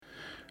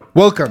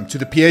Welcome to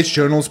the PH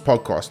Journals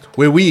podcast,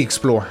 where we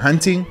explore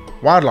hunting,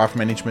 wildlife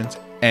management,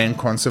 and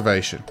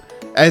conservation.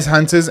 As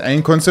hunters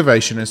and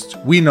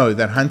conservationists, we know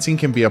that hunting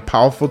can be a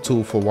powerful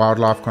tool for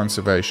wildlife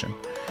conservation,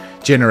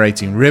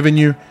 generating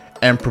revenue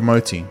and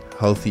promoting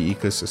healthy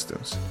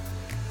ecosystems.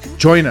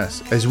 Join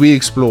us as we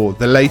explore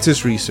the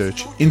latest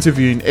research,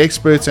 interviewing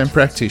experts and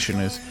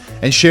practitioners,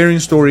 and sharing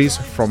stories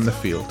from the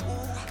field.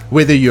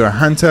 Whether you're a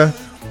hunter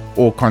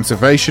or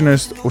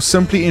conservationist, or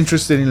simply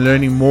interested in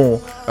learning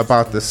more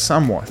about this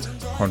somewhat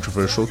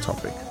controversial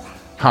topic.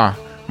 Hi,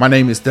 my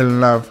name is Dylan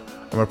Love.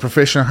 I'm a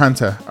professional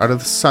hunter out of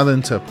the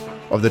southern tip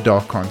of the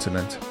Dark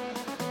Continent.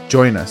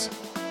 Join us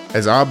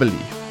as I believe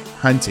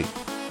hunting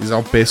is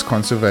our best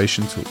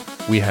conservation tool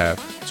we have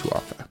to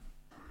offer.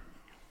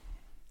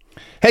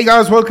 Hey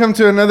guys, welcome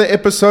to another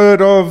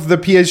episode of the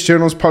PH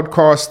Journals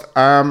podcast.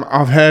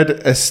 I've had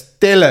a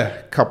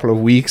stellar couple of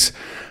weeks.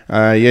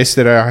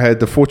 Yesterday I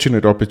had the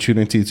fortunate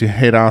opportunity to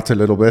head out a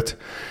little bit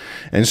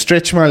and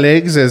stretch my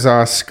legs as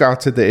I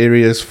scouted the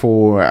areas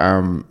for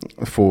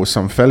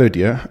some fallow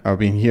deer. I've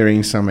been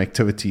hearing some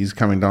activities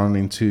coming down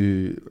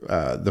into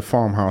the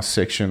farmhouse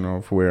section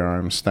of where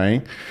I'm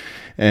staying,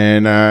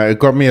 and it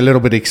got me a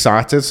little bit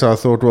excited. So I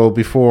thought, well,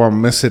 before I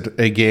miss it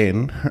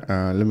again,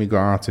 let me go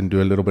out and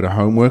do a little bit of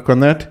homework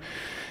on that.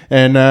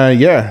 And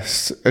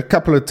a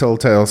couple of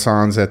telltale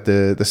signs that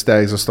the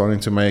stags are starting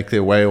to make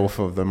their way off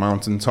of the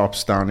mountain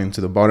tops down into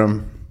the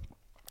bottom.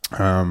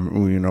 I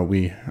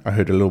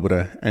heard a little bit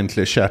of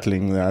antler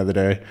shattling the other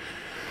day.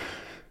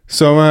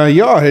 So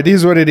it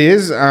is what it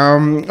is.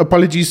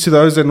 Apologies to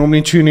those that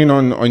normally tune in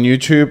on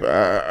YouTube.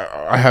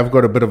 I have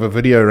got a bit of a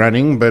video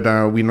running, but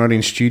we're not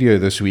in studio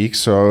this week.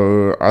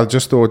 So I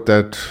just thought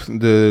that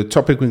the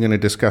topic we're going to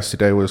discuss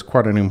today was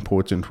quite an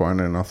important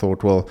one. And I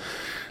thought, well,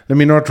 let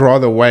me not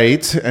rather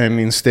wait and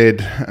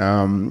instead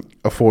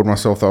afford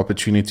myself the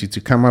opportunity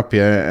to come up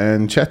here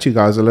and chat to you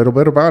guys a little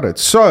bit about it.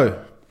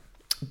 So,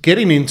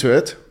 getting into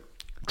it,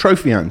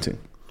 trophy hunting.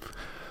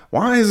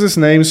 Why is this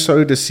name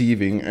so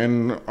deceiving?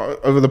 And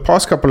over the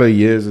past couple of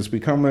years, it's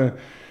become a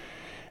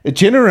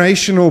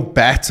generational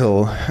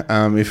battle,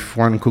 if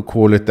one could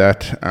call it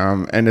that.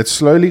 And it's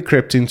slowly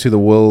crept into the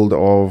world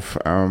of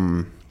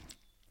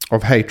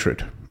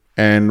hatred.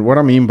 And what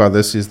I mean by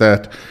this is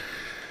that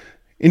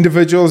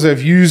individuals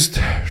have used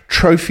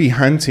trophy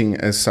hunting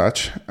as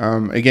such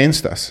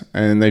against us,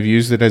 and they've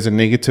used it as a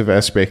negative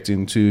aspect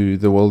into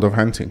the world of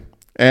hunting.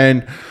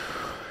 And,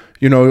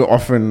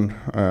 often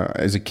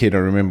as a kid, I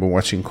remember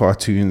watching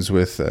cartoons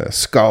with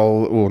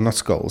not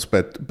skulls,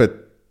 but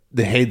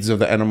the heads of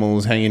the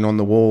animals hanging on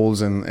the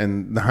walls,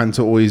 and the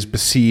hunter always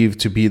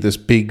perceived to be this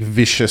big,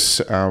 vicious,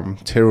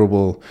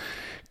 terrible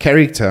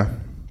character.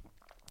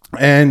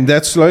 And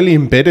that slowly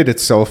embedded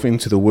itself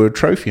into the word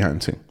trophy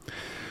hunting.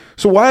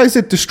 So why is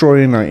it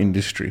destroying our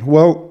industry?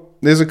 Well,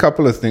 there's a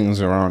couple of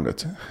things around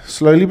it.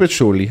 Slowly but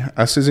surely,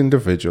 us as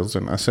individuals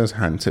and us as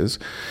hunters,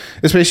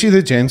 especially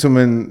the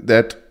gentlemen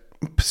that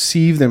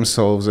perceive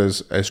themselves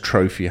as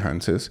trophy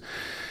hunters,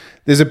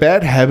 there's a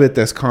bad habit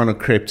that's kind of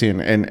crept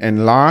in.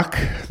 And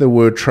like the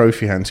word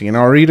trophy hunting, and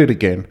I'll read it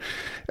again,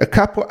 a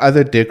couple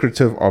other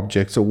decorative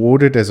objects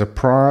awarded as a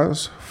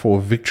prize for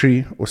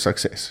victory or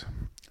success.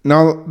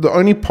 Now, the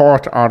only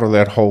part out of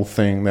that whole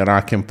thing that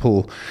I can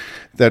pull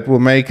that will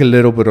make a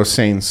little bit of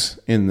sense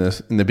in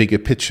the bigger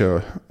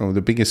picture or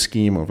the bigger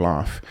scheme of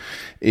life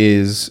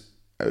is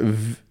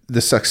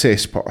the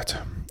success part.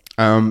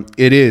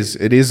 It is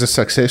a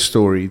success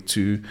story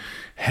to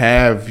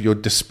have your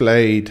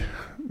displayed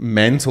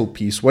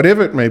mantelpiece,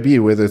 whatever it may be,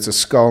 whether it's a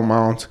skull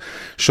mount,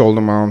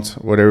 shoulder mount,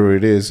 whatever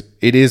it is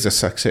a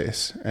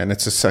success, and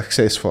it's a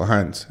successful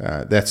hunt.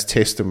 That's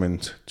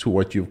testament to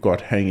what you've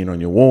got hanging on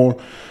your wall,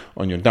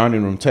 on your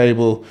dining room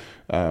table,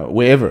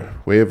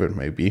 wherever it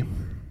may be.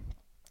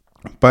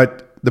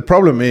 But the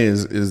problem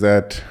is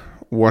that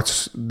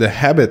what's the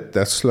habit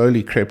that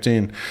slowly crept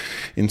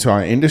into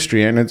our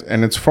industry, and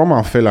it's from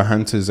our fellow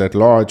hunters at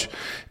large,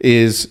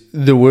 is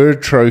the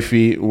word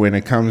trophy when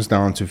it comes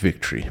down to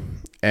victory.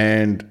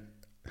 And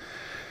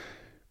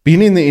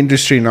being in the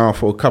industry now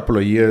for a couple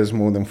of years,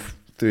 more than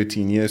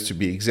 13 years to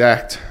be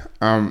exact,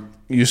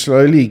 you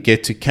slowly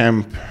get to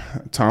camp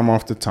time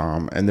after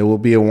time, and there will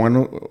be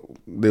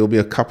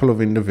a couple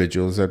of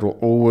individuals that will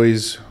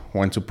always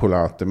want to pull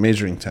out the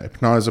measuring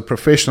tape. Now, as a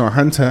professional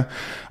hunter,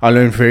 I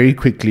learned very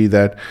quickly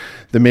that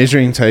the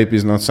measuring tape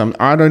is not something.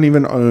 I don't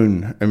even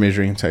own a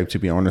measuring tape, to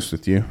be honest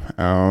with you.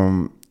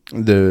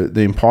 The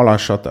impala I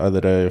shot the other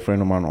day, a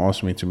friend of mine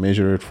asked me to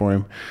measure it for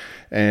him,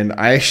 and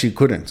I actually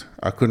couldn't.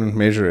 I couldn't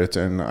measure it,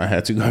 and I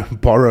had to go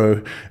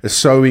borrow a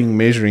sewing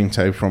measuring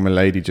tape from a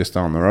lady just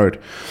down the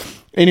road.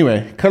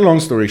 Anyway, cut a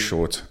long story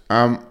short,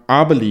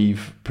 I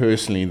believe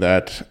personally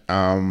that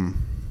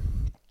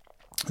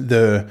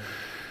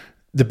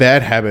the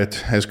bad habit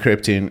has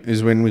crept in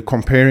is when we're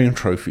comparing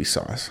trophy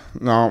size.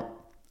 Now,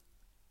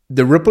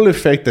 the ripple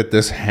effect that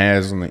this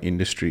has on the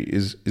industry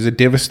is a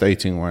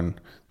devastating one,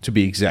 to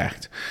be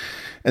exact.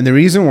 And the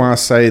reason why I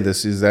say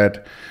this is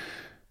that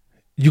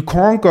you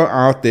can't go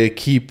out there,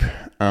 keep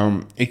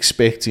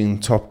expecting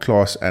top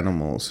class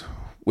animals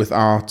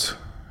without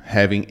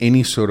having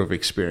any sort of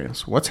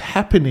experience. What's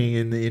happening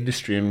in the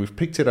industry, and we've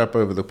picked it up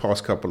over the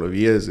past couple of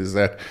years, is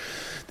that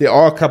there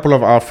are a couple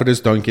of outfitters,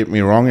 don't get me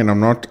wrong, and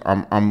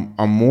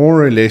I'm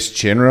more or less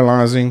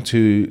generalizing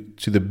to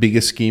the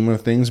bigger scheme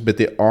of things, but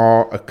there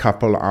are a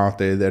couple out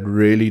there that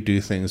really do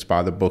things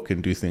by the book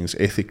and do things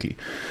ethically.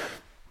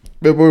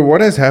 But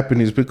what has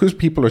happened is, because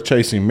people are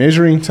chasing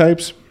measuring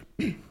tapes,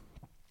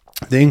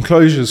 the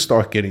enclosures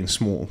start getting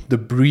small. The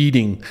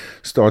breeding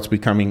starts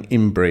becoming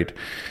inbred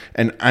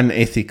and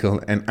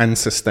unethical and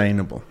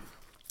unsustainable.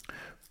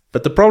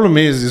 But the problem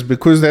is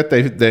because that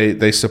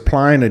they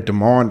supply and a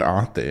demand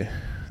out there,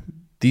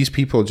 these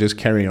people just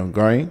carry on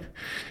going,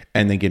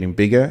 and they're getting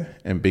bigger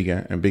and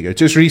bigger and bigger.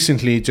 Just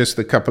recently, just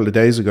a couple of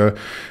days ago,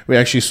 we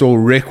actually saw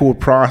record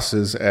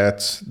prices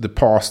at the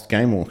past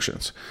game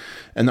auctions.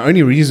 And the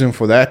only reason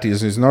for that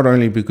is not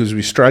only because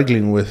we're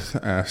struggling with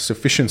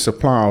sufficient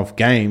supply of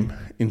game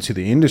into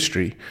the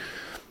industry,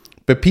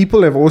 but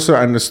people have also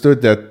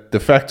understood that the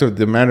fact of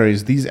the matter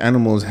is these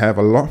animals have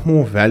a lot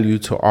more value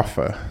to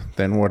offer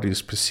than what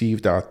is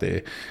perceived out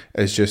there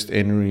as just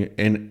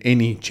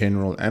any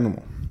general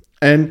animal.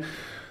 And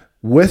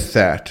with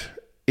that,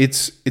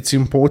 it's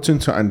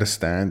important to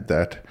understand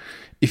that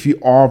if you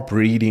are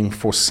breeding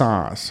for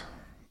size,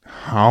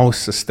 how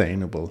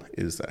sustainable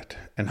is that?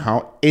 And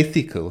how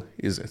ethical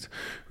is it?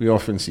 We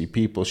often see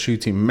people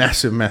shooting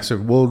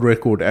massive world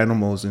record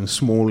animals in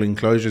small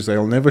enclosures.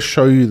 They'll never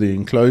show you the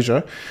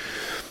enclosure.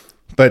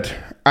 But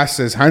us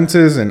as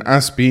hunters and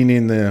us being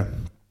in the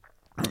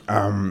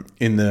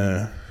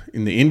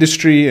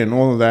industry and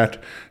all of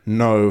that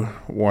know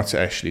what's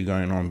actually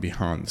going on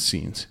behind the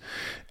scenes.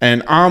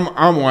 And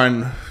I'm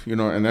one,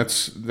 and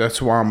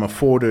that's why I'm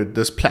afforded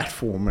this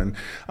platform, and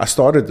I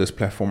started this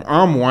platform.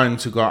 I'm one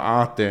to go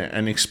out there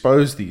and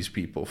expose these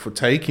people for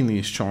taking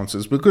these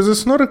chances, because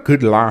it's not a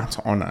good light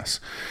on us.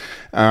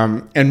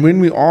 And when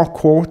we are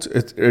caught,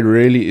 it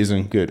really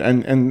isn't good.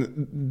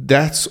 And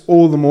that's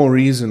all the more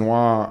reason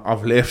why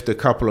I've left a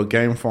couple of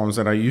game farms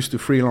that I used to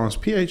freelance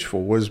PH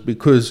for, was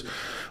because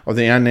of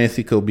the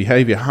unethical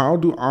behavior. How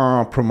do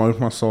I promote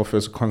myself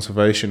as a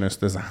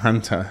conservationist, as a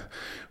hunter,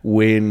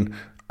 when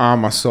I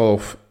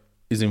myself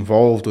is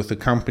involved with the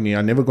company?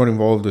 I never got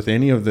involved with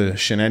any of the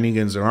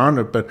shenanigans around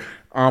it, but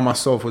I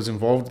myself was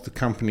involved with the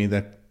company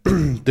that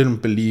didn't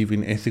believe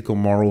in ethical,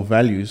 moral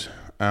values.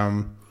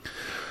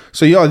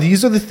 So yeah,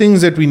 these are the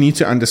things that we need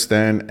to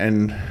understand.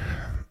 And,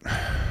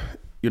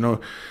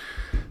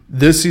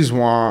 this is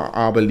why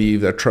I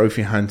believe that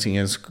trophy hunting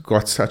has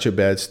got such a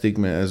bad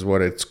stigma as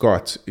what it's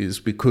got, is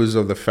because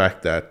of the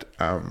fact that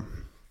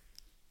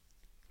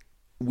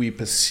we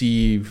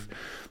perceive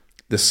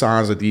the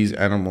size of these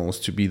animals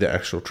to be the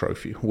actual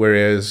trophy.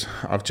 Whereas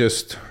I've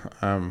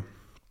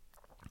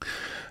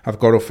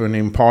got off an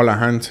impala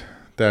hunt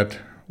that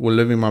will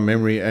live in my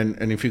memory.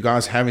 And if you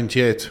guys haven't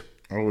yet,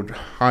 I would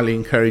highly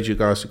encourage you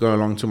guys to go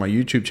along to my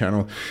YouTube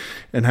channel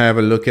and have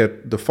a look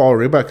at the fall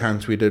ribbuck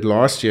hunt we did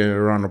last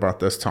year around about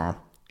this time.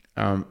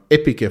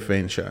 Epic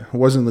adventure. It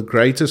wasn't the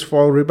greatest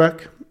fall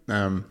ribbuck.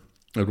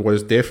 It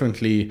was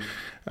definitely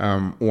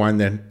one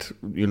that,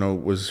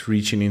 was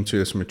reaching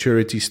into its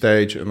maturity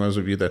stage. And those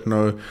of you that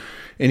know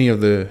any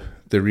of the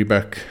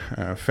ribbuck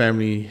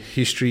family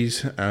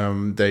histories,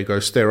 they go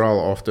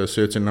sterile after a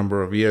certain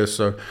number of years.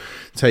 So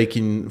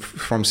taking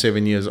from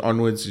 7 years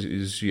onwards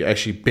is you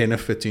actually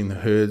benefiting the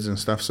herds and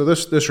stuff. So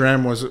this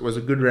ram was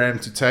a good ram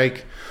to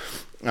take.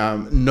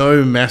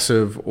 No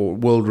massive or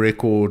world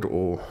record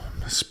or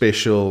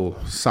special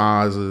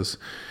sizes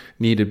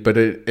needed, but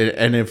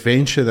an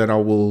adventure that I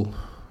will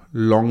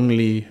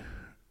longly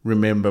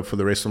remember for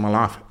the rest of my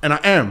life. And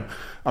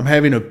I'm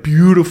having a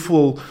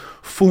beautiful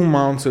full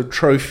mounted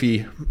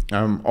trophy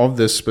of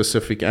this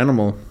specific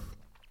animal,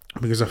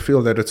 because I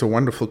feel that it's a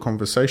wonderful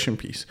conversation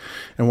piece.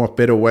 And what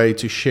better way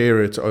to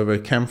share it over a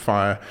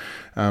campfire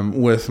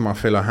with my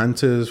fellow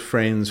hunters,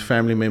 friends,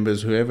 family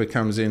members, whoever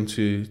comes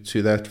into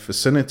that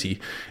vicinity,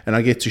 and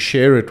I get to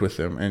share it with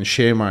them and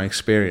share my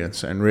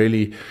experience and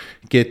really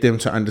get them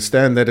to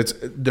understand that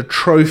the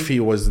trophy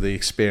was the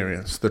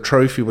experience. The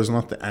trophy was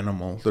not the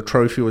animal. The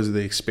trophy was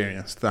the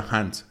experience, the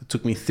hunt. It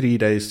took me 3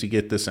 days to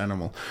get this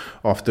animal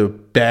after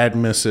bad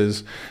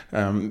misses,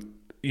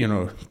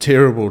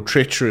 terrible,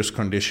 treacherous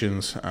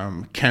conditions,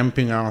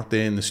 camping out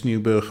there in the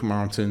Sneeuwberg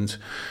Mountains.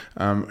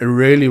 It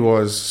really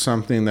was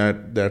something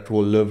that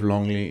will live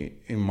longly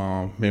in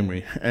my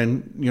memory.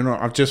 And,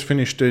 I've just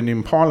finished an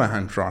impala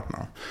hunt right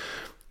now.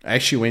 I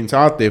actually went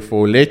out there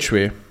for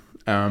lechwe,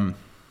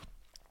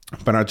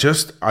 but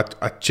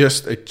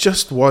it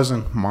just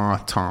wasn't my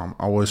time.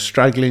 I was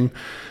struggling.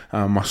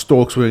 My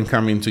stalks weren't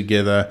coming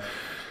together.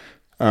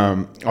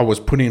 I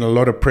was putting a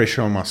lot of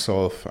pressure on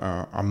myself.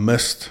 I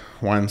missed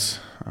once,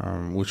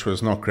 which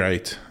was not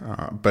great,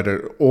 but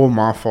all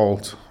my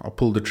fault. I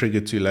pulled the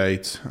trigger too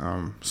late.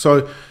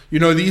 So,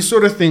 these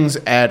sort of things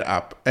add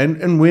up.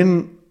 And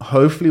when,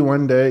 hopefully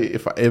one day,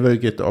 if I ever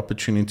get the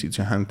opportunity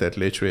to hunt that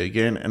lechwe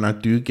again, and I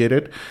do get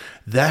it,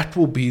 that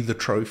will be the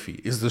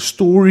trophy, is the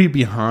story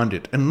behind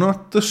it, and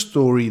not the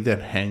story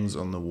that hangs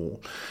on the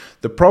wall.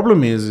 The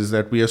problem is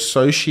that we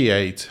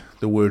associate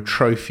the word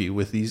trophy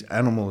with these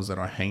animals that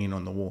are hanging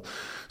on the wall.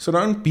 So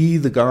don't be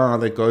the guy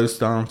that goes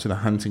down to the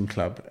hunting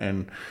club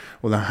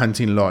or the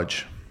hunting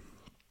lodge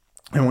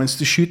and wants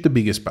to shoot the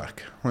biggest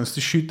buck, wants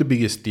to shoot the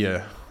biggest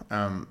deer,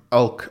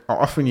 elk. I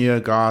often hear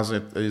guys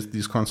at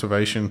these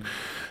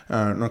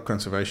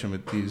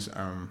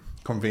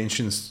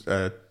conventions,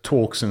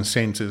 talks and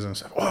centers and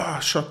say, oh, I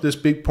shot this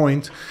big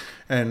point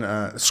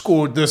and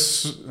scored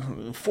this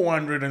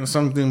 400 and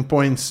something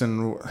points.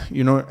 And,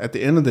 at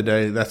the end of the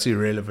day, that's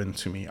irrelevant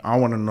to me. I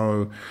want to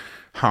know,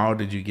 how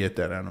did you get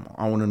that animal?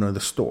 I want to know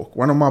the stalk.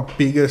 One of my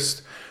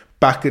biggest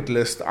bucket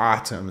list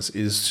items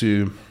is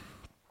to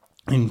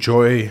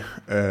enjoy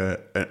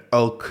an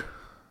elk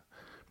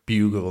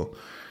bugle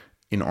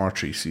in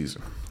archery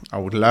season.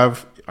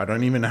 I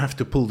don't even have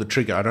to pull the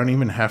trigger. I don't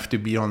even have to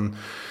be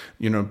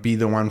be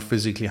the one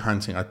physically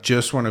hunting. I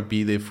just want to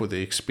be there for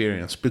the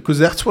experience, because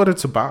that's what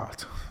it's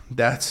about.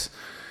 That's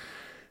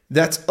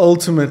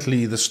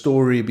ultimately the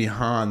story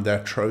behind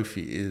that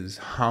trophy, is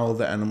how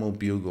the animal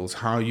bugles,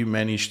 how you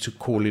managed to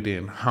call it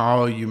in,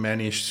 how you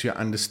managed to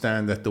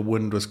understand that the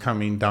wind was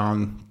coming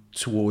down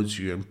towards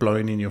you and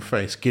blowing in your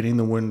face, getting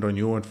the wind on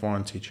your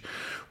advantage.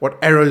 What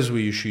arrows were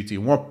you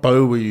shooting? What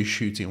bow were you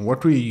shooting?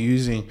 What were you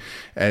using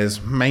as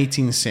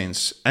mating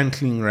scents,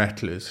 antling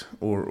rattlers,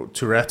 or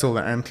to rattle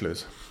the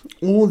antlers?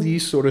 All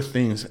these sort of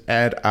things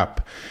add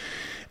up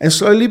and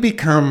slowly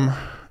become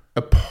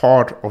a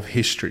part of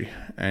history,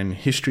 and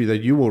history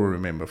that you will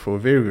remember for a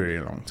very, very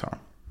long time.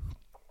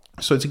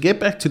 So to get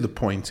back to the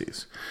point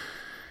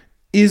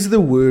is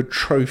the word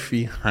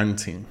trophy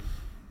hunting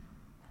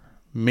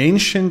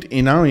mentioned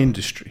in our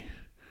industry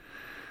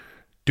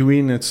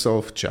doing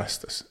itself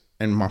justice?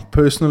 And my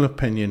personal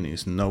opinion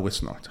is no,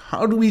 it's not.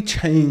 How do we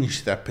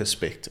change that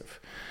perspective?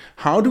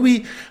 How do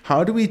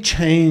we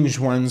change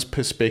one's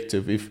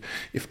perspective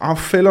if our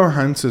fellow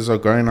hunters are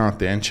going out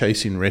there and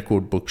chasing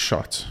record book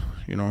shots?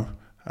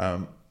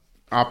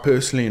 I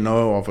personally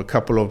know of a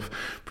couple of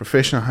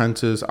professional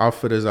hunters,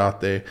 outfitters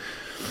out there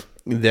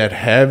that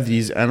have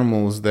these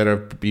animals that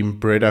have been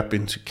bred up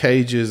into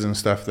cages and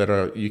stuff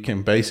that you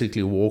can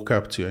basically walk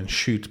up to and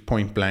shoot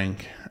point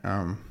blank,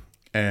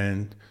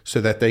 and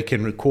so that they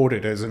can record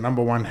it as a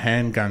number one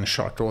handgun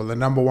shot or the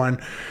number one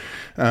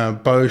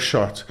bow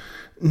shot.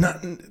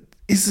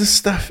 Is this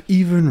stuff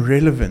even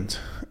relevant?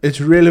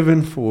 It's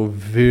relevant for a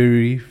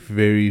very,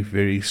 very,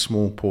 very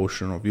small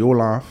portion of your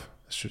life.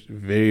 It's just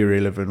very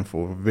relevant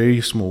for a very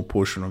small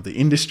portion of the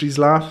industry's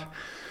life.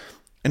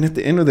 And at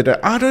the end of the day,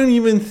 I don't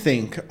even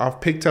think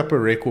I've picked up a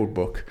record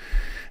book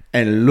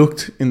and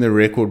looked in the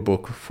record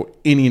book for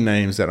any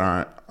names that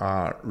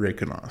I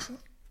recognize.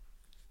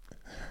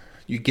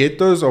 You get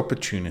those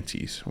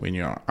opportunities when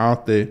you're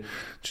out there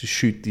to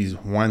shoot these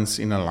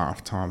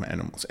once-in-a-lifetime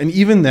animals. And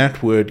even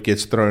that word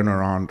gets thrown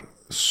around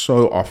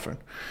so often.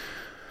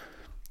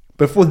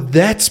 But for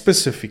that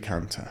specific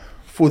hunter,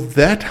 on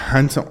that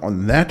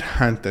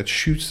hunt that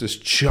shoots this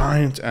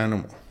giant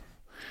animal,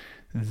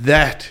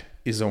 that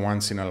is a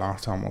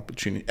once-in-a-lifetime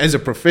opportunity. As a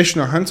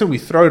professional hunter, we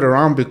throw it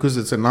around because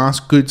it's a nice,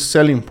 good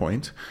selling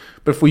point.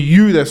 But for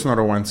you, that's not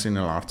a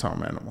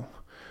once-in-a-lifetime animal.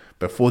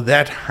 But for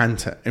that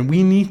hunter, and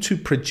we need to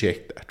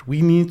project that.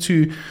 We need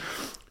to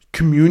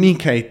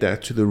communicate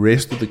that to the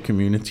rest of the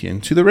community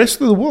and to the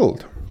rest of the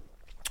world,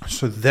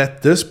 so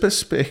that this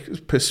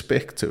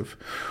perspective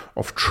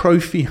of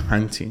trophy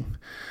hunting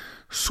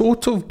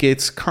sort of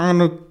gets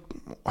kind of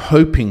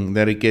hoping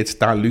that it gets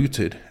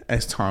diluted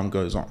as time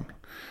goes on.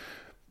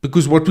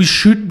 Because what we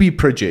should be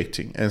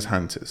projecting as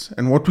hunters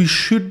and what we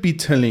should be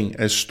telling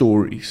as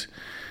stories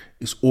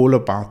is all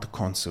about the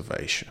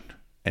conservation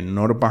and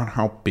not about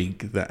how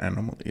big the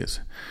animal is.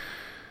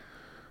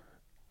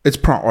 It's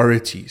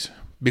priorities.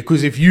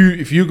 Because if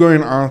you're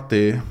going out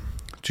there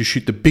to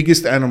shoot the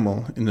biggest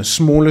animal in the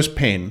smallest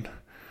pen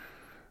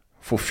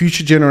for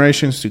future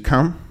generations to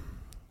come,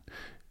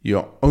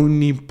 you're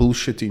only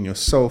bullshitting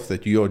yourself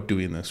that you are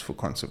doing this for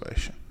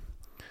conservation.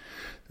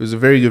 There was a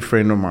very good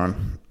friend of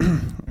mine,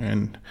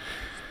 and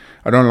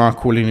I don't like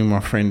calling him my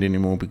friend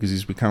anymore because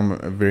he's become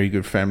a very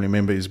good family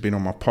member. He's been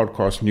on my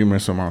podcast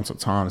numerous amounts of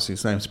times.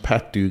 His name's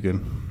Pat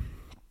Dugan,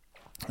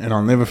 and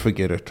I'll never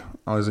forget it.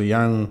 I was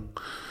a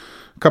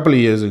couple of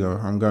years ago,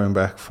 I'm going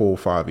back 4 or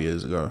 5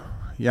 years ago,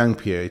 young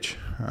PH,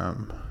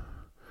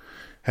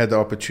 had the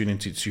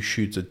opportunity to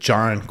shoot a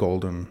giant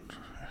golden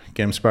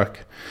gemsbuck.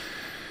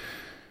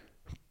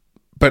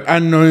 But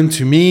unknown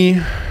to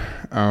me,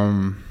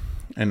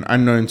 and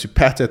unknown to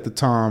Pat at the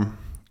time,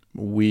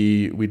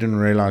 we didn't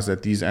realize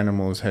that these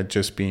animals had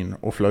just been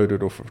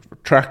offloaded off of a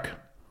truck.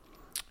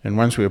 And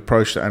once we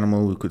approached the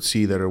animal, we could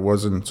see that it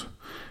wasn't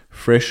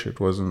fresh.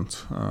 It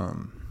wasn't,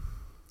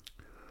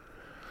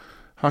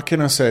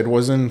 it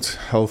wasn't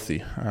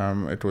healthy.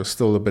 It was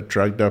still a bit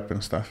drugged up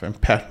and stuff. And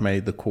Pat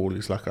made the call.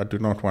 He's like, I do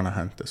not want to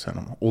hunt this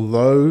animal.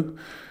 Although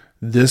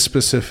this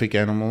specific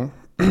animal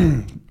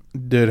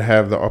did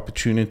have the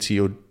opportunity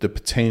or the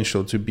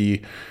potential to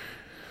be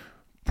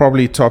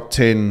probably top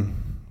 10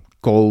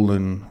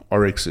 golden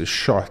oryxes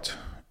shot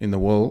in the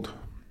world,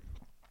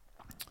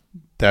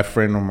 that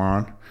friend of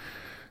mine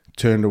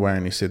turned away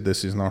and he said,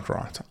 "This is not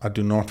right. I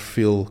do not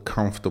feel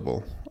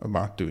comfortable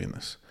about doing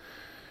this."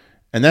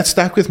 And that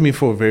stuck with me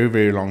for a very,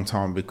 very long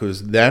time, because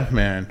that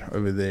man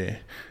over there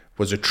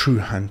was a true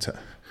hunter.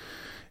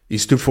 He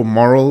stood for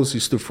morals, he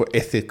stood for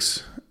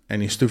ethics,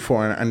 and he stood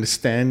for an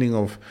understanding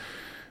of,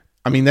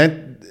 I'm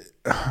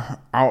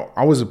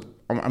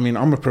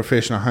a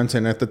professional hunter,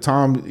 and at the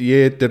time,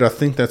 did I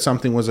think that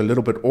something was a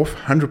little bit off?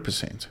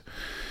 100%.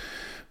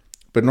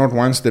 But not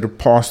once did it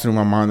pass through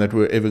my mind that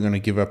we're ever going to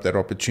give up that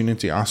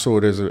opportunity. I saw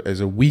it as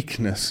a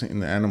weakness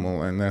in the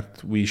animal, and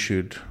that we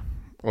should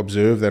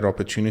observe that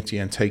opportunity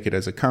and take it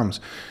as it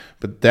comes.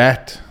 But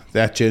that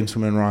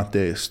gentleman right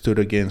there stood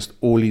against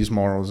all his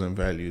morals and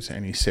values,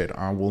 and he said,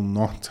 "I will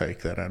not take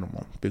that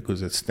animal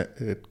because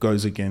it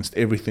goes against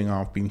everything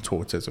I've been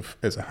taught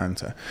as a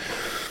hunter."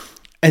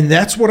 And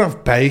that's what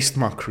I've based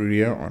my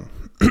career on,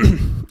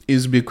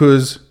 is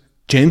because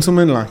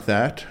gentlemen like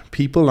that,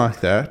 people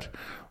like that,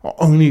 are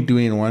only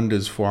doing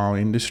wonders for our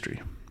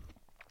industry.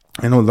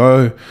 And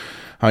although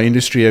our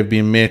industry have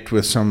been met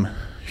with some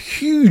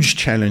huge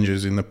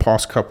challenges in the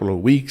past couple of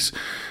weeks,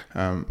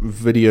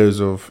 videos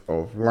of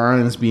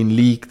lions being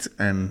leaked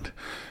and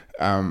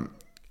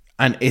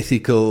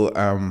unethical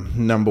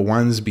number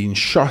ones being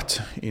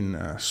shot in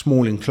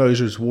small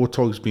enclosures,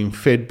 warthogs being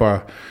fed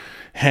by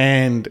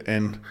hand,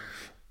 and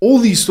all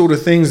these sort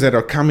of things that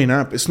are coming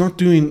up, it's not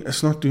doing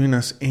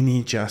us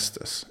any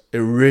justice. It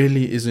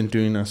really isn't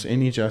doing us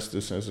any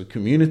justice as a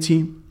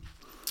community,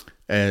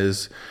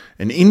 as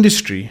an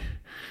industry.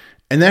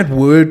 And that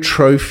word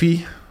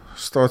trophy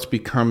starts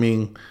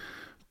becoming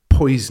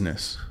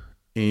poisonous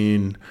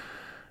in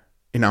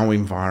our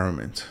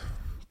environment.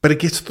 But it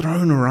gets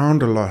thrown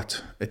around a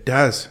lot. It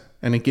does.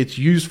 And it gets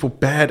used for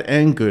bad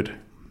and good.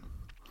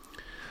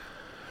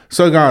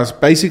 So guys,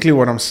 basically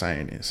what I'm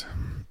saying is,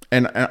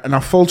 and I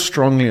felt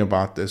strongly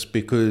about this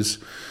because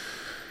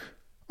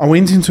I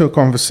went into a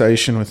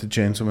conversation with a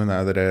gentleman the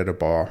other day at a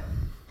bar,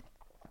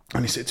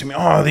 and he said to me,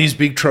 "Oh, these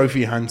big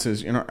trophy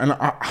hunters, and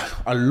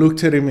I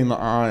looked at him in the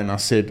eye and I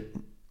said,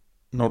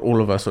 "Not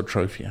all of us are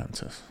trophy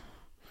hunters."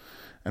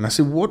 And I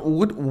said,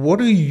 what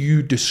are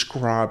you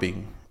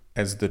describing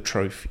as the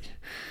trophy?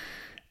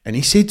 And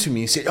he said to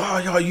me, "Oh,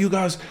 yeah, you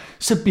guys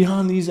sit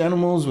behind these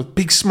animals with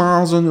big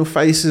smiles on your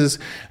faces.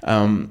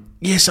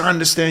 Yes, I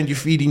understand you're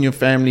feeding your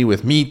family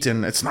with meat,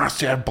 and it's nice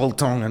to have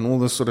biltong and all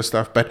this sort of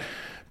stuff. But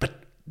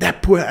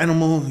that poor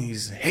animal,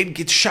 his head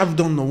gets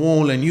shoved on the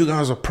wall, and you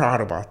guys are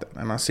proud about that."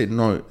 And I said,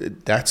 "No,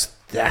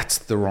 that's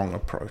the wrong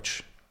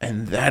approach.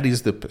 And that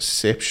is the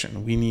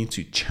perception we need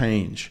to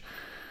change.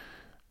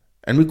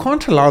 And we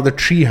can't allow the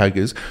tree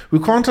huggers, we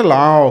can't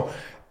allow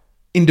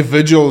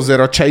individuals that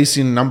are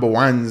chasing number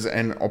ones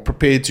and are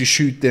prepared to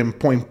shoot them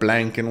point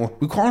blank, and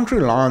we can't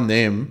rely on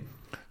them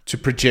to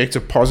project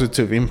a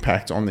positive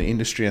impact on the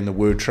industry and the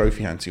word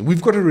trophy hunting.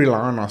 We've got to rely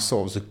on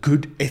ourselves, the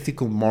good,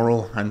 ethical,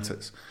 moral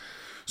hunters.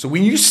 So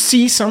when you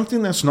see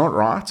something that's not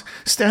right,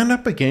 stand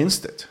up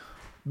against it,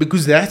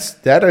 because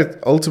that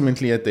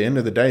ultimately at the end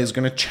of the day is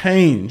going to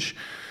change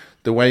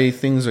the way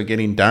things are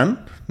getting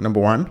done, number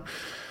one,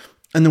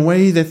 and the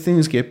way that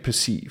things get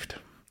perceived."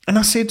 And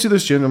I said to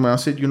this gentleman, I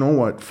said, "You know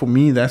what? For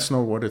me, that's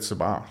not what it's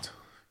about.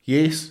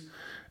 Yes,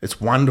 it's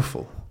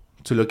wonderful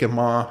to look at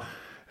my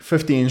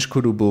 50-inch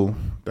kudu bull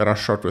that I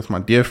shot with my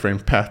dear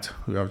friend Pat,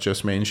 who I've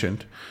just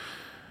mentioned.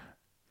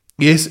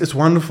 Yes, it's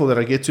wonderful that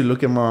I get to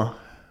look at my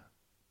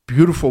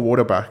beautiful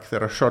waterbuck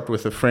that I shot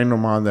with a friend of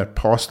mine that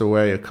passed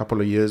away a couple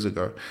of years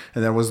ago,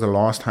 and that was the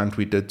last hunt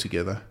we did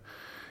together.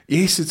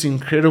 Yes, it's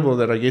incredible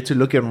that I get to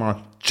look at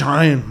my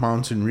giant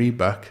mountain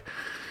rebuck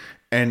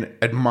and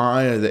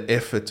admire the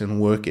effort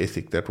and work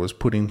ethic that was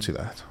put into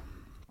that.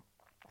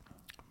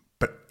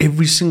 But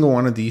every single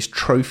one of these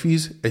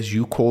trophies, as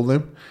you call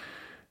them,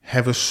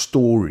 have a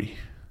story.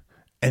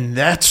 And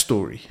that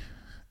story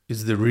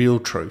is the real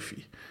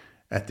trophy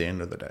at the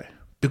end of the day.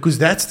 Because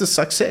that's the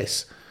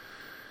success.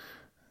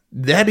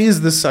 That is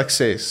the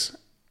success.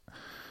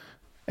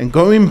 And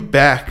going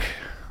back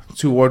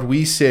to what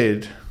we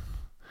said,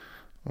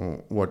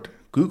 or what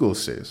Google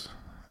says,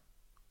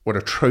 what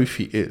a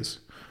trophy is: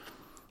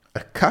 a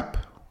cup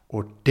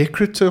or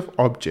decorative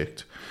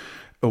object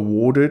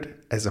awarded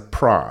as a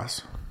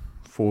prize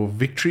for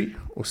victory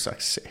or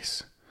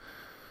success.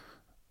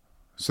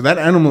 So that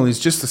animal is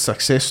just a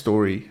success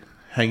story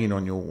hanging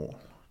on your wall.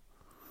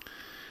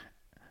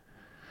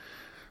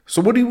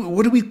 So what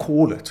do we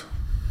call it?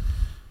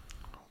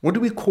 What do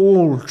we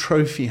call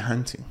trophy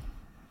hunting?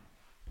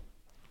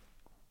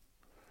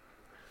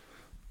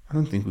 I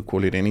don't think we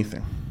call it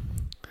anything.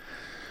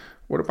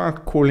 What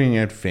about calling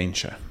it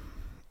adventure?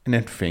 An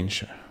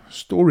adventure,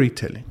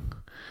 storytelling,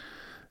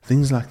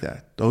 things like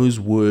that.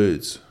 Those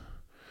words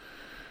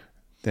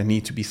that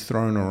need to be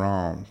thrown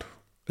around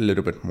a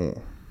little bit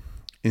more,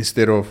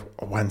 instead of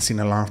a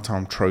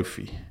once-in-a-lifetime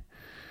trophy,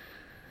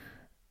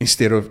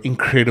 instead of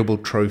incredible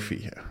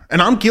trophy.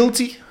 And I'm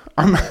guilty.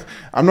 I'm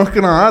not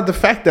going to hide the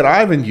fact that I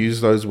haven't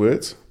used those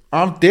words.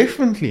 I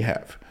definitely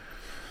have.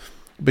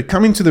 But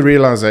coming to the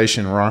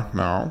realization right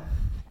now,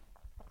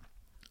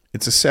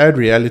 it's a sad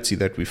reality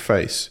that we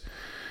face,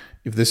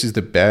 if this is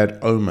the bad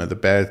omen, the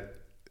bad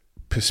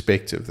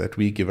perspective that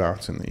we give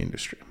out in the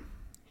industry.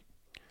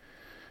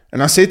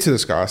 And I said to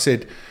this guy, I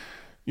said,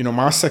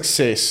 my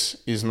success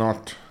is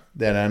not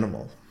that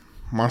animal.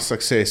 My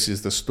success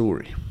is the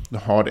story, the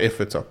hard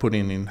effort I put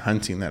in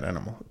hunting that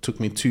animal. It took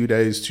me 2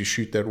 days to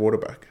shoot that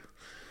waterbuck.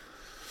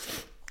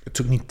 It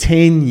took me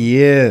 10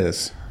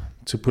 years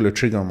to pull a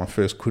trigger on my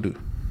first kudu.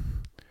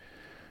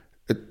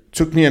 It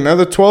took me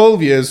another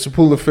 12 years to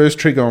pull the first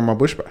trigger on my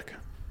bushbuck.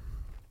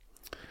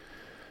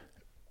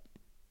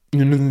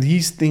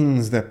 These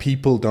things that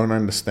people don't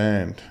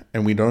understand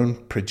and we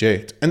don't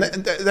project. And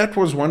that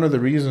was one of the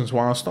reasons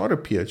why I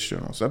started PH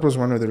Journals. That was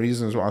one of the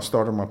reasons why I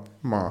started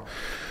my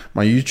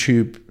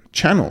YouTube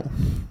channel,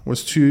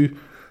 was to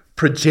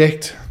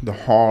project the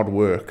hard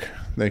work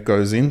that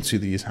goes into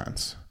these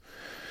hunts.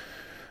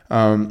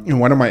 In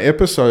one of my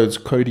episodes,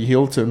 Cody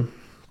Hilton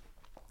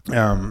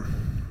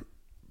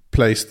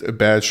placed a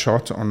bad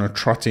shot on a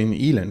trot in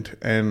eland,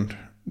 and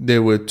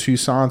there were two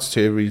sides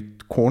to every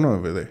corner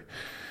over there.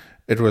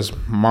 It was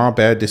my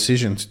bad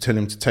decision to tell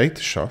him to take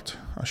the shot.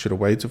 I should have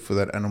waited for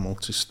that animal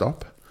to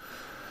stop.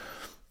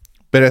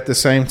 But at the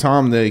same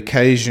time, the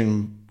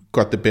occasion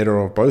got the better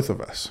of both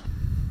of us.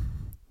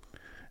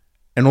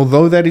 And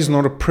although that is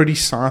not a pretty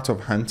sight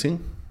of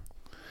hunting,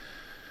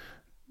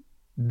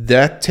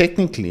 that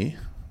technically,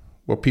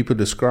 what people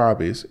describe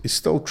is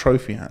still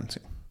trophy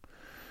hunting.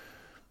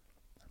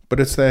 But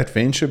it's the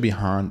adventure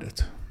behind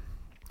it.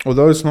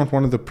 Although it's not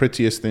one of the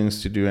prettiest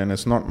things to do, and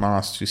it's not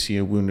nice to see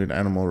a wounded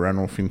animal run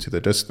off into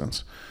the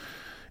distance,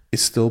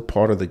 it's still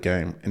part of the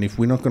game. And if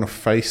we're not going to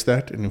face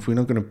that, and if we're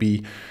not going to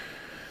be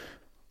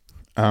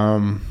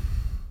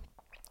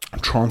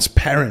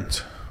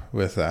transparent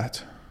with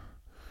that,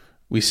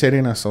 we're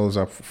setting ourselves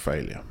up for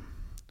failure.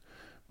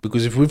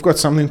 Because if we've got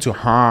something to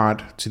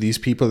hide to these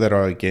people that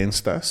are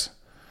against us,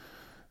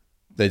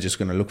 they're just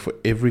going to look for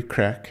every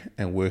crack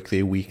and work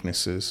their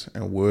weaknesses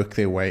and work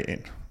their way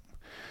in.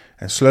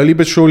 And slowly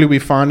but surely we're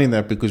finding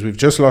that, because we've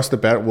just lost the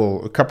battle.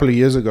 Well, a couple of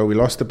years ago, we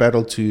lost the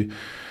battle to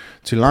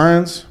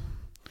lions.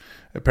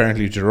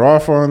 Apparently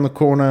giraffe are in the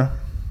corner,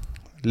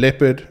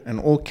 leopard and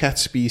all cat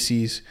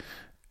species,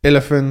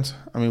 elephant.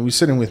 I mean, we're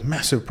sitting with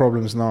massive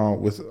problems now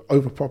with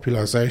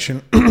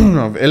overpopulation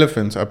of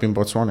elephants up in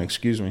Botswana,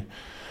 excuse me.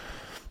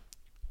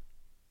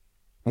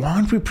 Why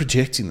aren't we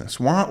projecting this?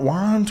 Why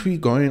aren't we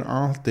going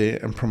out there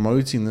and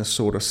promoting this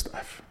sort of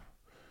stuff?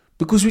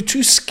 Because we're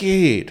too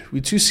scared.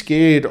 We're too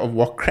scared of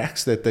what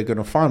cracks that they're going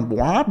to find.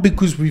 Why?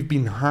 Because we've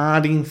been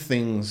hiding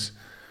things.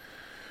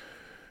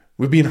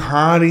 We've been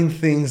hiding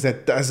things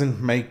that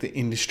doesn't make the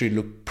industry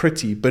look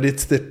pretty, but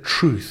it's the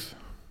truth.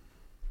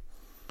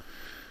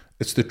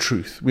 It's the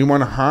truth. We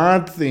want to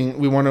hide things.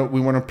 We want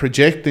to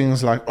project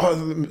things like,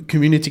 the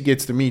community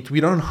gets the meat. We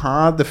don't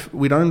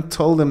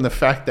tell them the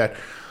fact that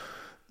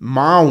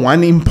my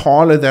one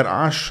impala that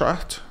I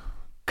shot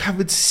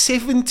covered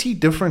 70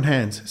 different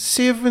hands,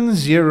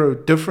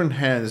 70 different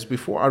hands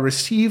before I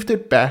received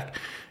it back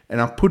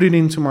and I put it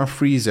into my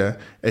freezer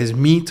as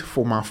meat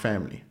for my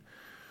family.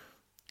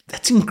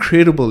 That's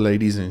incredible,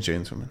 ladies and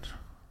gentlemen.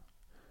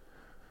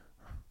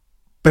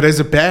 But as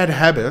a bad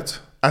habit,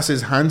 us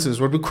as hunters,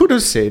 what we could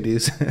have said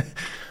is,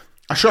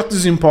 I shot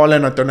this impala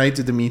and I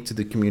donated the meat to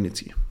the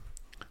community.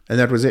 And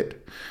that was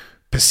it.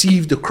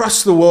 Perceived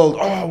across the world,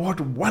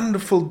 what a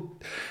wonderful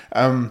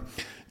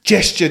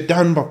gesture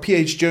done by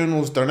PH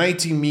Journals,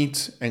 donating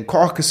meat and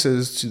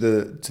carcasses to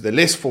the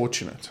less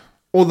fortunate.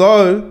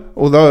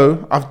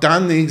 Although I've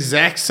done the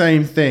exact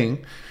same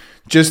thing,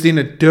 just in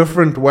a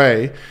different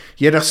way,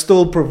 yet I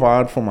still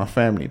provide for my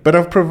family. But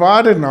I've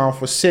provided now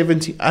for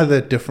 70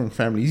 other different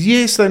families.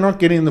 Yes, they're not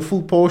getting the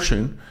full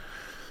portion,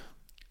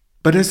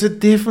 but it's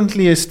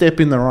definitely a step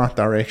in the right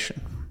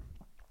direction.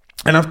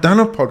 And I've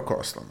done a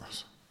podcast on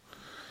this.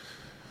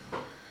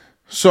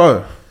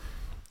 So,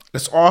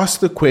 let's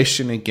ask the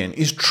question again.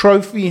 Is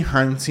trophy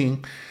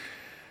hunting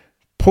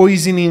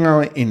poisoning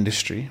our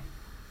industry?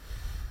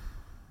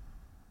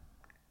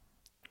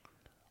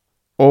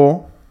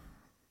 Or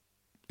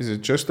is it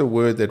just a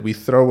word that we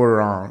throw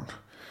around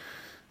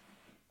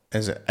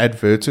as an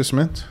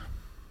advertisement,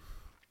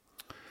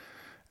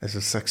 as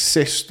a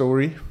success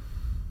story?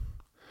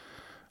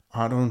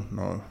 I don't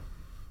know.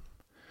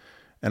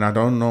 And I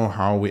don't know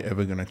how we're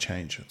ever going to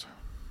change it.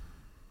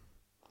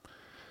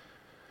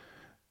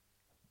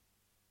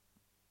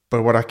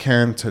 But what I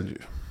can tell you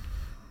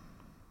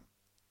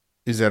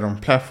is that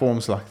on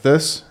platforms like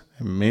this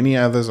and many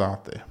others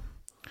out there,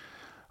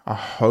 I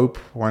hope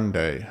one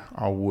day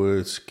our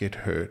words get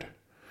heard.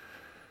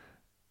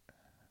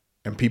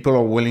 And people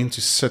are willing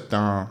to sit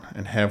down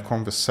and have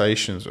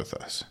conversations with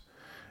us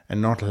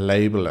and not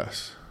label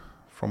us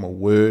from a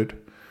word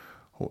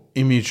or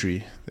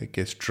imagery that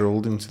gets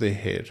drilled into their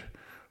head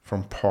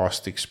from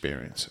past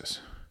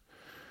experiences.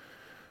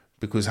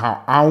 Because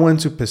how I want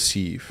to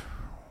perceive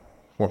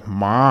what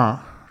my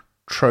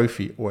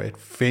trophy or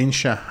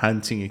adventure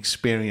hunting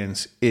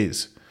experience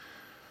is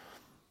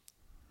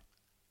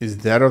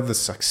that of the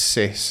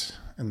success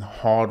and the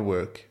hard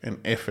work and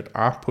effort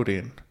I put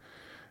in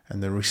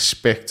and the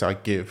respect I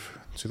give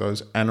to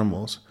those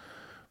animals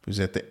Because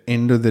at the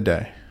end of the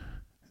day,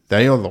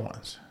 they are the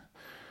ones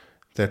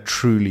that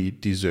truly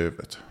deserve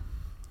it.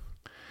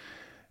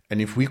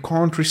 And if we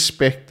can't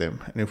respect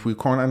them, and if we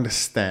can't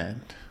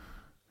understand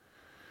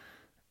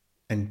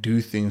and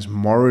do things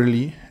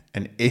morally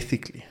and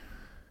ethically,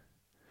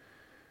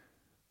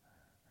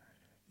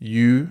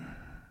 you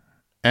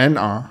and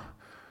I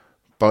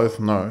both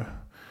know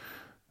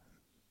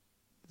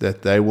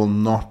that they will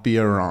not be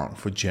around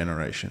for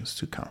generations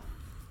to come.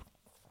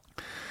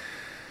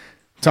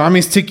 Time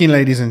is ticking,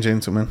 ladies and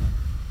gentlemen.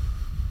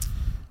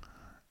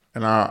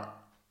 And I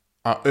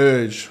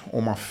urge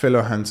all my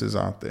fellow hunters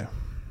out there,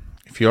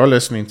 if you are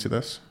listening to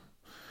this,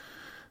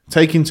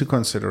 take into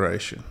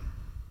consideration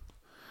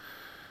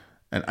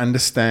and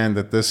understand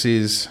that this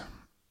is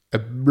a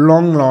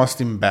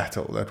long-lasting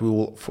battle that we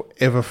will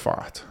forever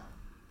fight.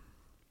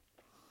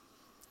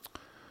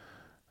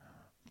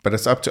 But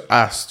it's up to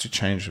us to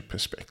change the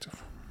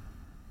perspective.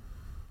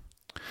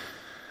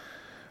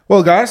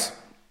 Well, guys,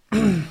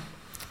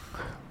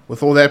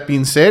 with all that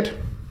being said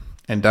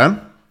and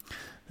done,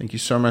 thank you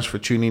so much for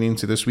tuning in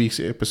to this week's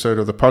episode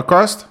of the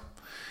podcast.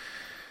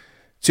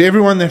 To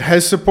everyone that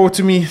has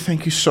supported me,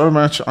 thank you so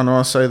much. I know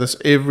I say this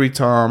every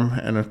time,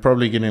 and it's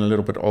probably getting a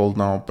little bit old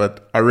now,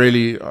 but I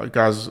really,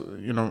 guys,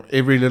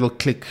 every little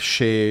click,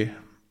 share,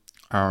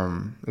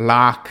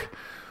 like,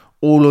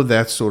 all of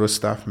that sort of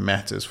stuff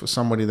matters for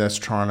somebody that's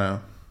trying to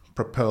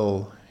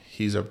propel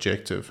his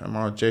objective. And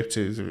my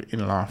objective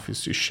in life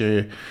is to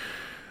share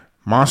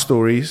my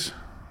stories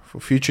for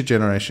future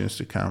generations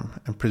to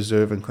come and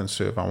preserve and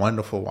conserve our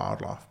wonderful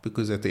wildlife.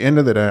 Because at the end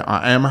of the day,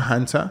 I am a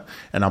hunter,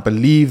 and I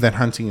believe that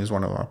hunting is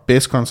one of our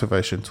best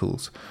conservation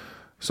tools.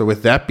 So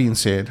with that being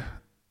said,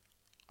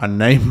 I don't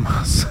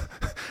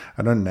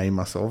name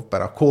myself,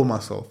 but I call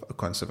myself a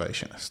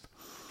conservationist.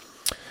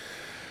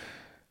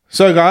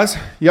 So guys,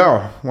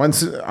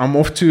 once I'm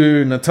off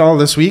to Natal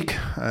this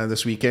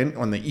weekend,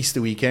 on the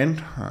Easter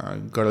weekend.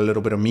 Got a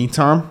little bit of me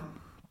time.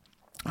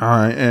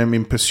 I am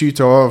in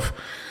pursuit of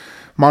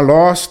my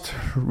last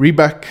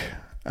rebuck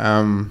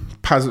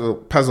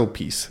puzzle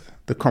piece,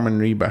 the common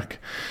rebuck,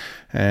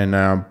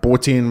 and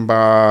brought in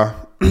by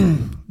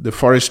the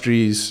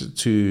forestries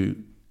to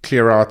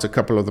clear out a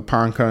couple of the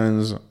pine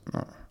cones,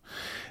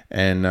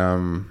 and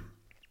a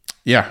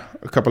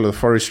couple of the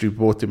forestry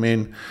brought them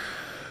in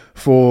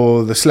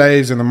for the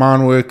slaves and the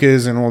mine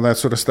workers and all that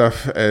sort of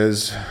stuff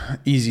as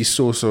easy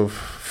source of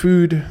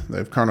food.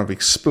 They've kind of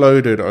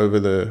exploded over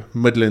the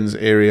Midlands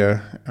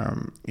area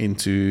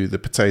into the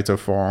potato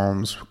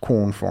farms,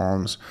 corn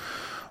farms,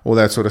 all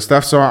that sort of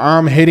stuff. So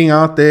I'm heading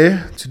out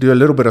there to do a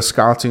little bit of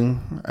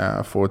scouting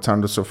for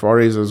Tundra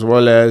safaris, as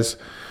well as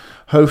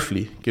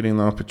hopefully getting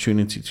the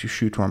opportunity to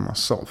shoot one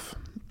myself.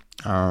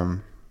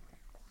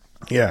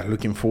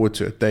 Looking forward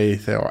to it. They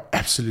are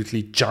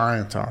absolutely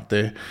giant out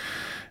there.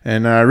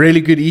 And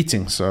really good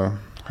eating, so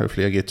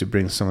hopefully I get to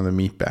bring some of the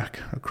meat back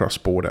across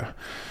border.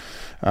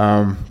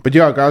 But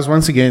guys,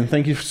 once again,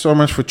 thank you so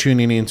much for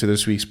tuning in to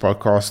this week's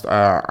podcast.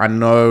 I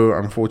know,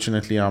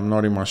 unfortunately, I'm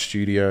not in my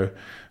studio.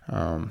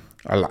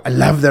 I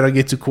love that I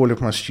get to call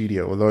it my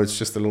studio, although it's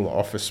just a little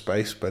office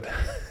space, but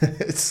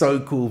it's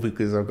so cool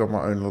because I've got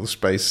my own little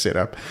space set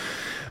up.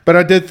 But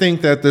I did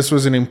think that this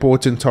was an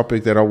important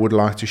topic that I would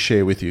like to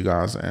share with you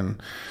guys,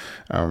 and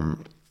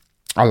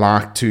I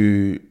like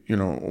to,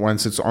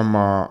 once it's on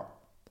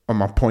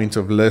my point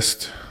of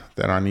list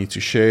that I need to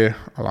share,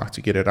 I like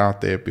to get it out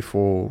there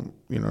before,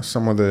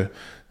 some of the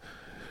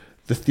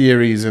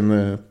theories and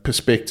the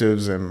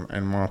perspectives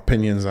and my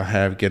opinions I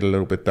have get a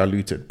little bit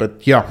diluted.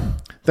 But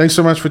thanks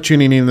so much for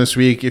tuning in this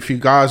week. If you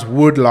guys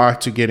would like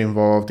to get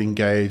involved,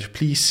 engage,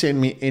 please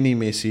send me any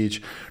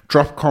message,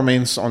 drop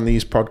comments on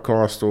these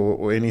podcasts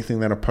or anything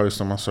that I post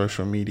on my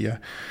social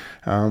media.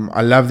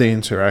 I love the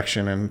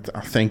interaction, and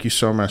I thank you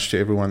so much to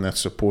everyone that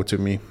supported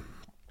me.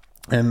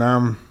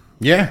 And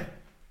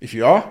if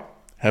you are,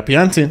 happy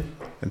hunting.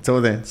 Until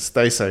then,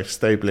 stay safe,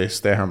 stay blessed,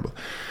 stay humble.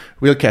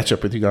 We'll catch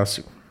up with you guys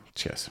soon.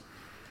 Cheers.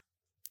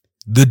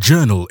 The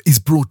Journal is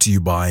brought to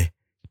you by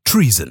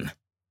Treason.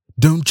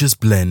 Don't just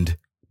blend,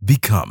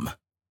 become.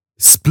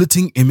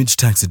 Splitting Image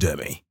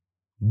Taxidermy.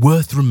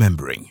 Worth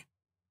remembering.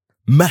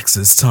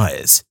 Maxxis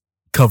Tires.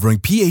 Covering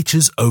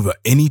pHs over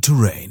any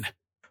terrain.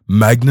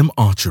 Magnum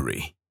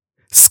Archery.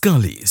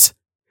 Scullies.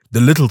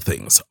 The little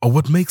things are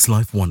what makes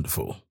life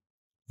wonderful.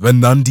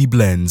 Vanandi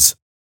Blends.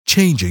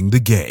 Changing the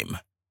game.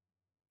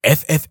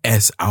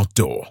 FFS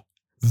Outdoor.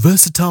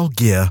 Versatile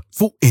gear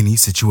for any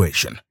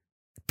situation.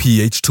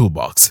 PH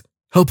Toolbox.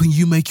 Helping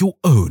you make your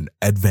own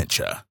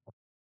adventure.